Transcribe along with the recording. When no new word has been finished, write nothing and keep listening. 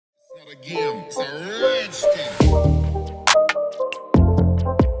Again, it's a rich thing.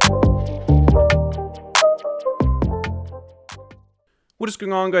 What is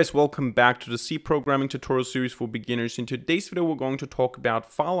going on, guys? Welcome back to the C programming tutorial series for beginners. In today's video, we're going to talk about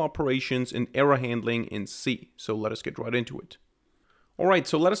file operations and error handling in C. So let us get right into it. Alright,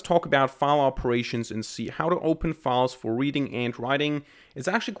 so let us talk about file operations in C. How to open files for reading and writing. It's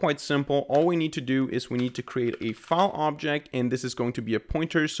actually quite simple. All we need to do is we need to create a file object, and this is going to be a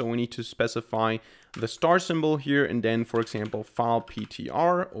pointer. So we need to specify the star symbol here, and then, for example, file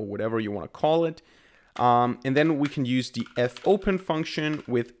ptr or whatever you want to call it. And then we can use the fopen function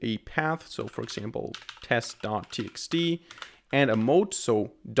with a path. So for example, test.txt and a mode.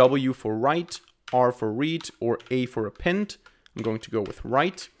 So W for write, R for read, or A for append. I'm going to go with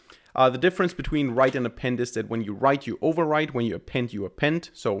write. The difference between write and append is that when you write, you overwrite. When you append.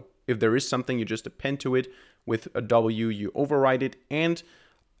 So if there is something, you just append to it. With a W, you overwrite it. And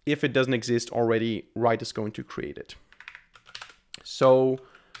if it doesn't exist already, write is going to create it. So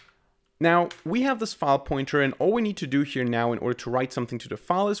now we have this file pointer, and all we need to do here now in order to write something to the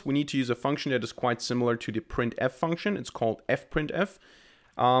file is we need to use a function that is quite similar to the printf function. It's called fprintf.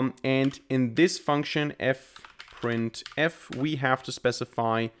 And in this function, fprintf, we have to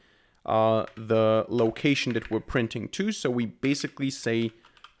specify the location that we're printing to. So we basically say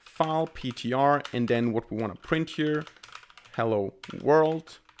file ptr, and then what we want to print here, hello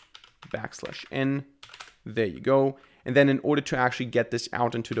world, \n. There you go. And then in order to actually get this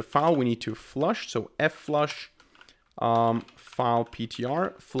out into the file, we need to flush. So fflush file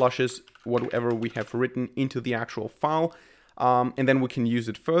ptr flushes whatever we have written into the actual file. And then we can use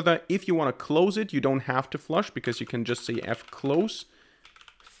it further. If you want to close it, you don't have to flush, because you can just say fclose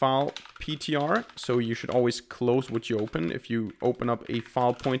file ptr. So you should always close what you open. If you open up a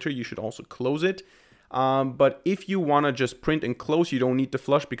file pointer, you should also close it. But if you want to just print and close, you don't need to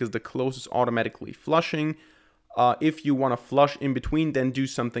flush, because the close is automatically flushing. If you want to flush in between, then do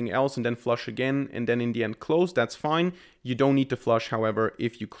something else and then flush again, and then in the end close. That's fine. You don't need to flush, however,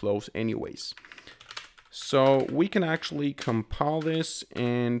 if you close anyways. So we can actually compile this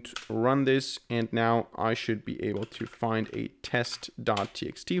and run this, and now I should be able to find a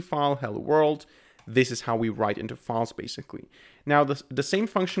test.txt file, hello world. This is how we write into files, basically. Now the same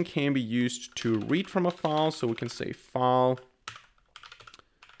function can be used to read from a file. So we can say file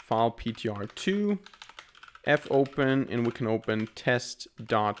ptr2 fopen, and we can open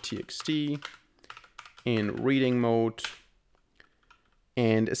test.txt in reading mode.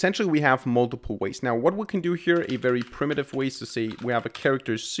 And essentially we have multiple ways. Now what we can do here, a very primitive way, is to say we have a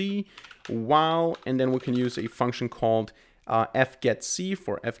character C while, and then we can use a function called fgetC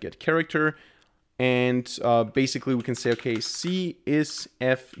for fgetCharacter. And basically we can say, okay, C is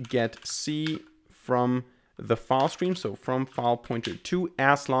fgetC from the file stream, so from file pointer 2,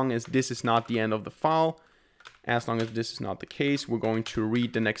 as long as this is not the end of the file. As long as this is not the case, we're going to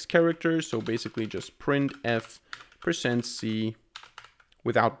read the next character. So basically just print f%c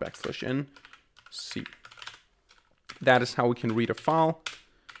without \n c. That is how we can read a file.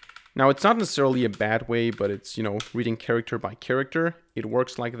 Now it's not necessarily a bad way, but it's, you know, reading character by character. It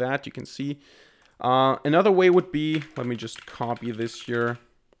works like that, you can see. Another way would be, let me just copy this here.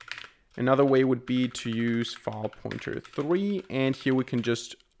 Another way would be to use file pointer 3, and here we can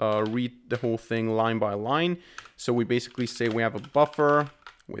just read the whole thing line by line. So we basically say we have a buffer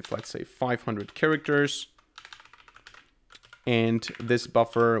with, let's say, 500 characters. And this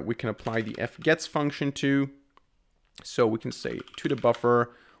buffer we can apply the fgets function to. So we can say to the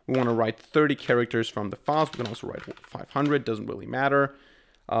buffer, we want to write 30 characters from the files. We can also write 500, doesn't really matter,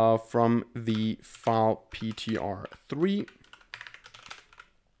 from the file ptr3.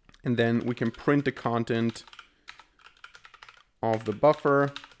 And then we can print the content of the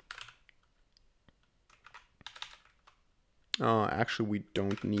buffer. Actually, we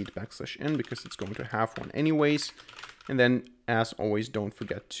don't need \n because it's going to have one anyways. And then, as always, don't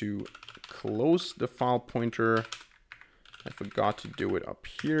forget to close the file pointer. I forgot to do it up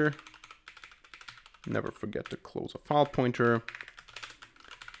here. Never forget to close a file pointer.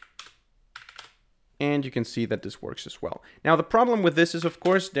 And you can see that this works as well. Now, the problem with this is, of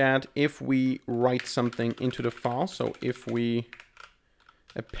course, that if we write something into the file, so if we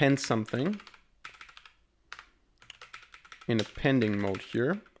append something in appending mode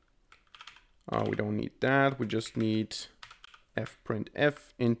here, we don't need that. We just need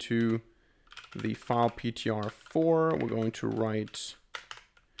fprintf into the file ptr4. We're going to write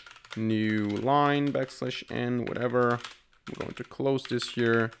new line \n, whatever. We're going to close this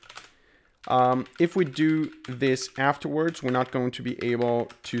here. If we do this afterwards, we're not going to be able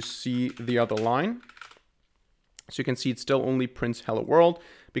to see the other line. So you can see it still only prints hello world,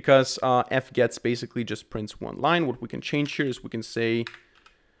 because fgets basically just prints one line. What we can change here is we can say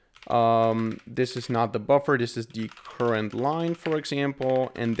this is not the buffer, this is the current line, for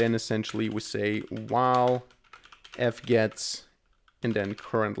example, and then essentially we say while fgets and then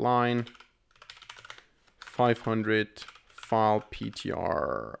current line 500 file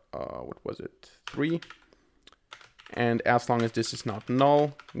ptr what was it, 3, and as long as this is not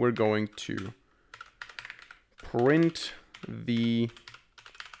null, we're going to print the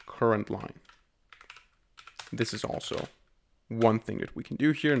current line. This is also one thing that we can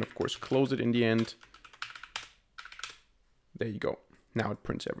do here, and of course close it in the end. There you go. Now it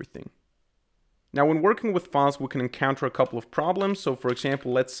prints everything. Now when working with files, we can encounter a couple of problems. So for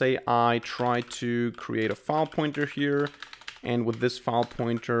example, let's say I try to create a file pointer here, and with this file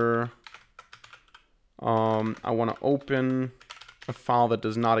pointer I want to open a file that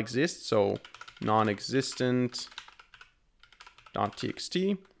does not exist, so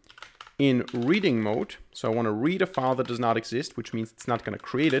non-existent.txt in reading mode. So I want to read a file that does not exist, which means it's not going to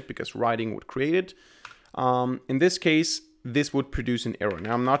create it because writing would create it. In this case, this would produce an error.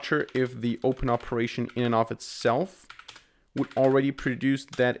 Now I'm not sure if the open operation in and of itself would already produce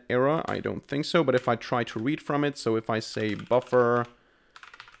that error. I don't think so, but if I try to read from it, so if I say buffer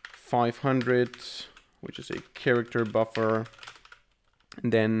 500, which is a character buffer,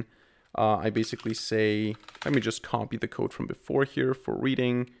 and then I basically say, let me just copy the code from before here for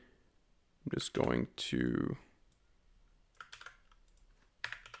reading. I'm just going to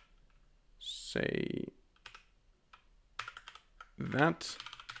say that.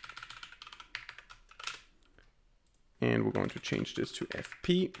 And we're going to change this to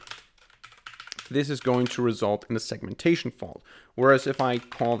FP. This is going to result in a segmentation fault. Whereas if I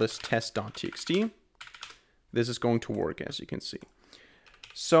call this test.txt, this is going to work, as you can see.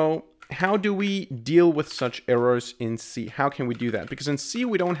 So how do we deal with such errors in C? How can we do that? Because in C,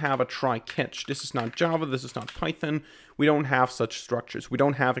 we don't have a try-catch. This is not Java. This is not Python. We don't have such structures. We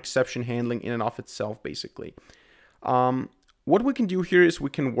don't have exception handling in and of itself, basically. What we can do here is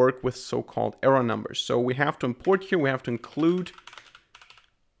we can work with so-called error numbers. So we have to import here. We have to include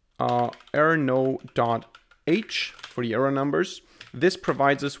error_no.h for the error numbers. This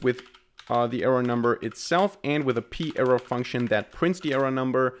provides us with the error number itself and with a p-error function that prints the error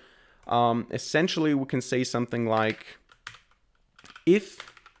number. Essentially, we can say something like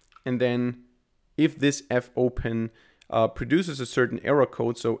if, and then if this fopen produces a certain error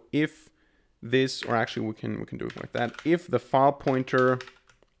code. So if this, or actually we can do it like that. If the file pointer,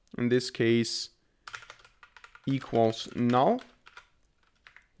 in this case, equals null,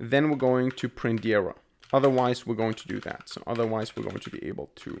 then we're going to print the error. Otherwise, we're going to do that. So otherwise, we're going to be able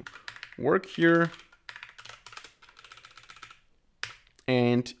to work here.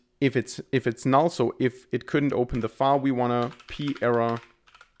 And if it's null, so if it couldn't open the file, we want to p-error.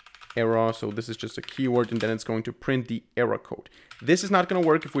 So this is just a keyword, and then it's going to print the error code. This is not going to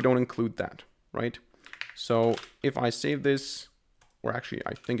work if we don't include that, right? So if I save this, or actually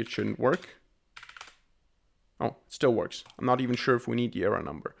I think it shouldn't work. Oh, it still works. I'm not even sure if we need the error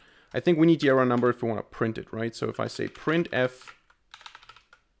number. I think we need the error number if we want to print it, right? So if I say printf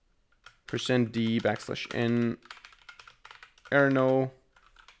 %d\n error no,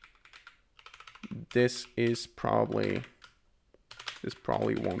 this probably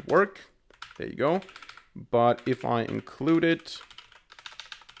won't work. There you go. But if I include it,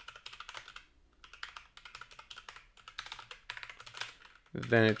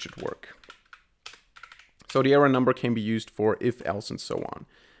 then it should work. So the error number can be used for if, else, and so on.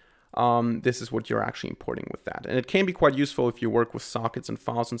 This is what you're actually importing with that. And it can be quite useful if you work with sockets and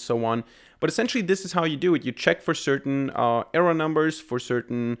files and so on. But essentially, this is how you do it. You check for certain error numbers, for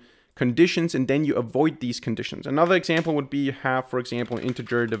certain conditions, and then you avoid these conditions. Another example would be you have, for example, an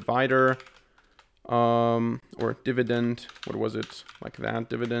integer divider or dividend. What was it? Like that.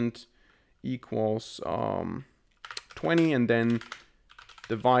 Dividend equals 20, and then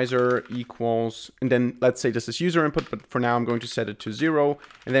divisor equals, and then let's say this is user input, but for now I'm going to set it to 0,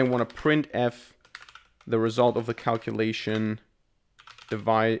 and then want to printf the result of the calculation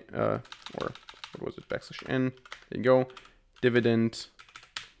divide, or what was it, \n, there you go, dividend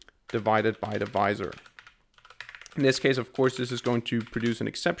divided by divisor. In this case, of course, this is going to produce an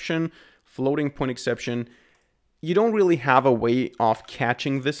exception, floating point exception. You don't really have a way of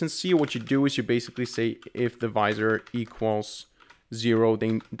catching this in C. What you do is you basically say if divisor equals 0,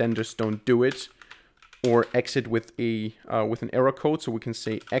 then just don't do it, or exit with an error code. So we can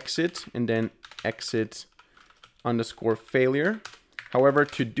say exit and then exit _failure. However,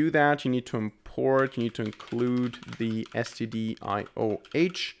 to do that, you need to import, you need to include the stdioh,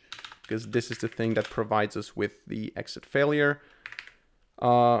 because this is the thing that provides us with the exit failure.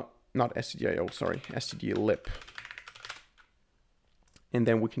 not stdio, sorry, stdlib. And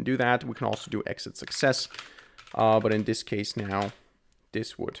then we can do that. We can also do exit success. But in this case now,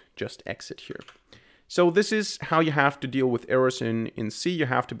 this would just exit here. So this is how you have to deal with errors in C. You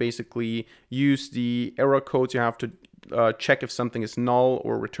have to basically use the error codes. You have to check if something is null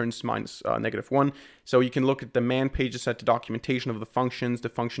or returns minus -1. So you can look at the man pages at the documentation of the functions. The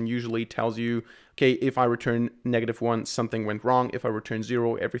function usually tells you, okay, if I return -1, something went wrong. If I return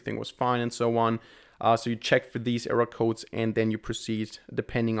 0, everything was fine, and so on. So you check for these error codes and then you proceed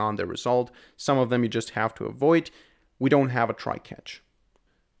depending on the result. Some of them you just have to avoid. We don't have a try catch.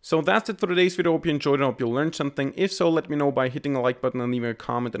 So that's it for today's video. Hope you enjoyed it. I hope you learned something. If so, let me know by hitting the like button and leaving a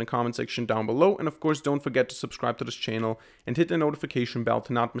comment in the comment section down below. And of course, don't forget to subscribe to this channel and hit the notification bell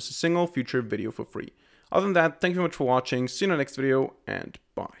to not miss a single future video for free. Other than that, thank you very much for watching. See you in the next video and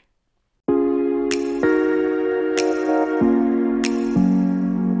bye.